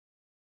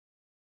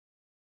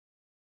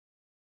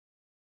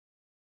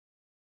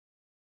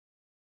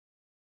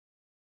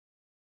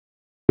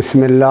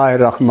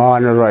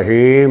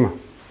बिस्मिल्लाहिर्रहमानिर्रहीम।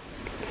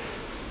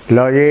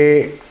 लो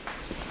जी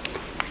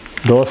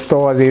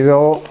दोस्तों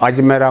अजीज़ों, अज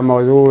मेरा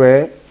मौजू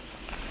है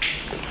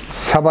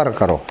सबर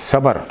करो।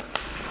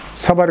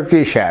 सबर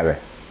की शै है।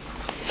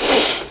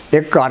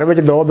 एक घर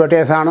में दो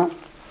बेटे सन।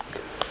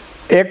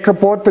 एक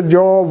पुत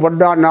जो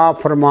वड्डा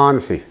नाफरमान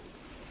सी,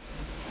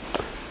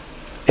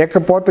 एक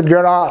पुत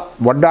जोड़ा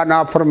वड्डा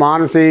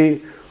नाफरमान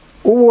सी,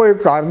 वो एक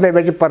घर दे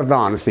विच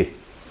प्रधान सी।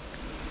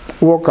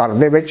 वो घर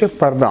दे विच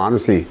प्रधान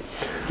सी।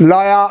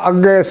 लाया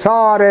अगे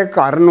सारे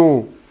घर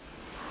नूं,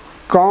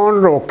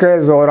 कौन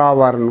रोके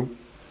जोरावर नूं।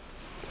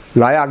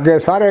 लाया अगे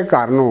सारे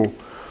घर नूं,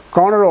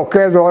 कौन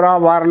रोके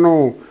जोरावर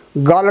नूं।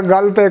 गल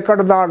गल ते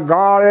कढ़दा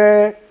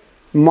गाले,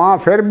 माँ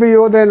फिर भी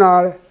ओहदे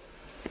नाल।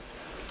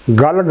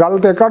 गल गल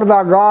ते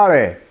कढ़दा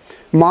गाले,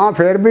 माँ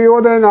फिर भी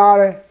ओहदे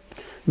नाल।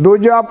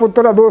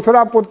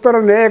 दूसरा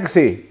पुत्र नेक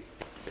सी,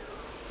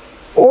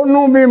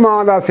 ओनू भी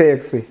माँ दा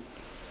सेक सी।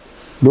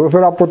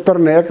 दूसरा पुत्र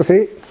नेक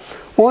सी,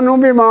 ओनू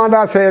भी माँ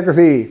दा सेक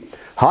सी।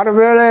 हर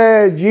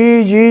वेले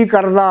जी जी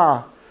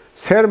करदा,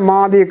 सिर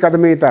माँ दी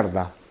कदमी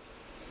धरदा।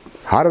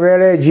 हर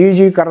वेले जी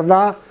जी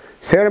करदा,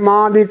 सिर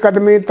माँ दी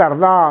कदमी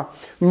धरदा।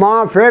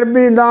 माँ फिर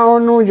भी ना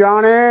ओनू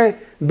जाने,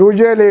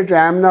 दूजे लई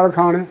टाइम नाल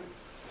खाने।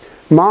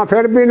 माँ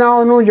फिर भी ना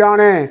ओनू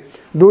जाने,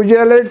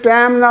 दूजे लई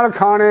टाइम नाल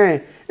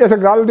खाने। इस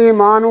गल दी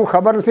माँ नू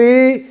खबर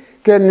सी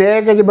कि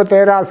नेक च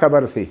बतेरा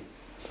सबर सी।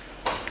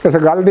 इस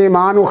गल दी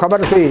माँ नू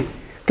खबर सी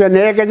कि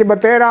नेक च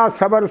बतेरा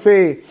सबर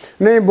सी।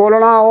 नहीं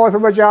बोलना उस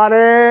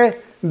बेचारे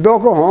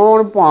दुख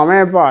होण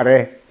भावें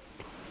भारे।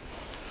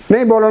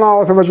 नहीं बोलना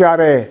उस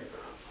बेचारे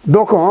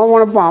दुख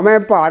होण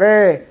भावें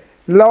भारे।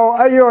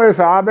 लो इहो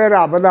हिसाब है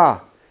रब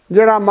दा,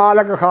 जिहड़ा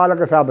मालक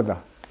खालक सब दा।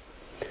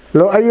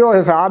 लो इहो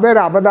हिसाब है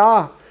रब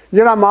दा,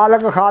 जिहड़ा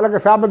मालक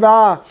खालक सब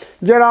दा।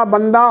 जिहड़ा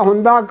बंदा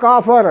हुंदा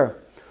काफर,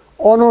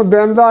 ओनू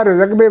देंदा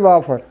रिज़क भी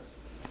वाफर।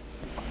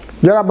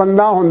 जिहड़ा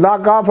बंदा हुंदा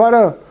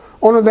काफर,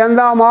 ओनू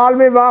देंदा माल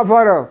भी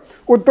वाफर।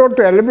 उत्तों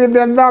ढिल भी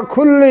देंदा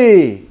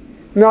खुली,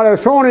 नाले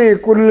सोहनी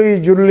कुली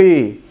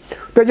जुली।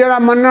 ते जिहड़ा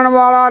मनण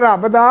वाला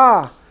रब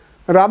दा,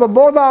 रब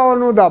बहुता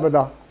ओनू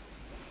दबदा।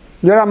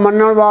 जिहड़ा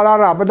मनण वाला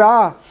रब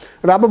दा,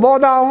 रब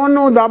बहुता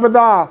ओनू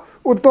दबदा।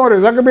 उत्तों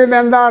रिज़क भी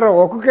देंदा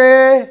रोक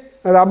के,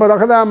 रब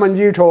रखदा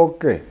मंजी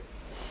ठोक के।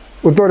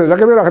 उत्तों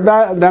रिज़क भी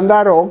रखदा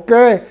देंदा रोक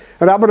के,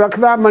 रब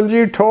रखदा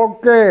मंजी ठोक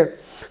के।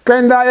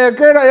 कहंदा ये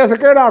किहड़ा इस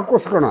किहड़ा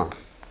कुसकना,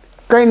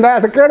 कहंदा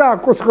इस किहड़ा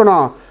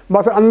कुसकना,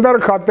 बस अंदर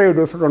खाते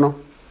डुसकना।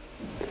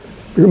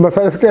 बस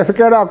इस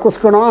किहड़ा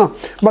कुसकना,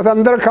 बस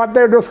अंदर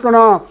खाते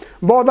डुसकना।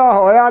 बहुता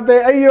होया ते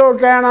इहो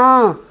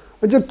कहना,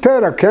 जिथे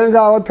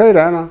रखेगा उत्थे ही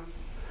रहना।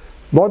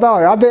 बहुता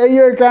होया ते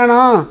इहो ही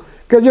कहना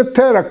कि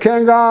जिथे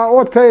रखेगा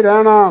उत्थे ही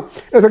रहना।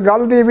 इस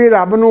गल दी भी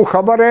रब नू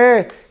खबर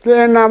है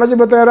कि इन्हां विच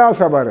बतेरा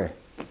सबर है।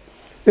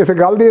 इस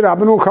गल दी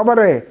रब नू खबर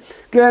है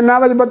कि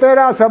इन्हां विच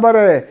बतेरा सबर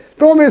है।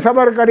 तू भी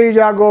सबर करी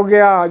जागो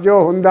गया,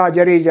 जो हुंदा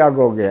जरी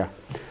जागो गया।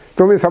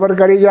 तू भी सबर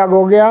करी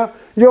जागो गया,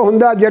 जो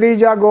हुंदा जरी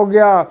जागो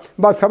गया।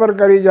 बस सबर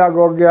करी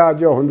जागो गया,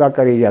 जो हुंदा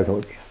करी जा सो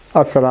गया।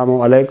 अस्सलामु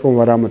अलैकुम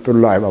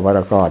वरहमतुल्लाहि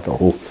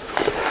वबरकातुहू।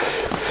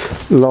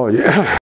 लो जी।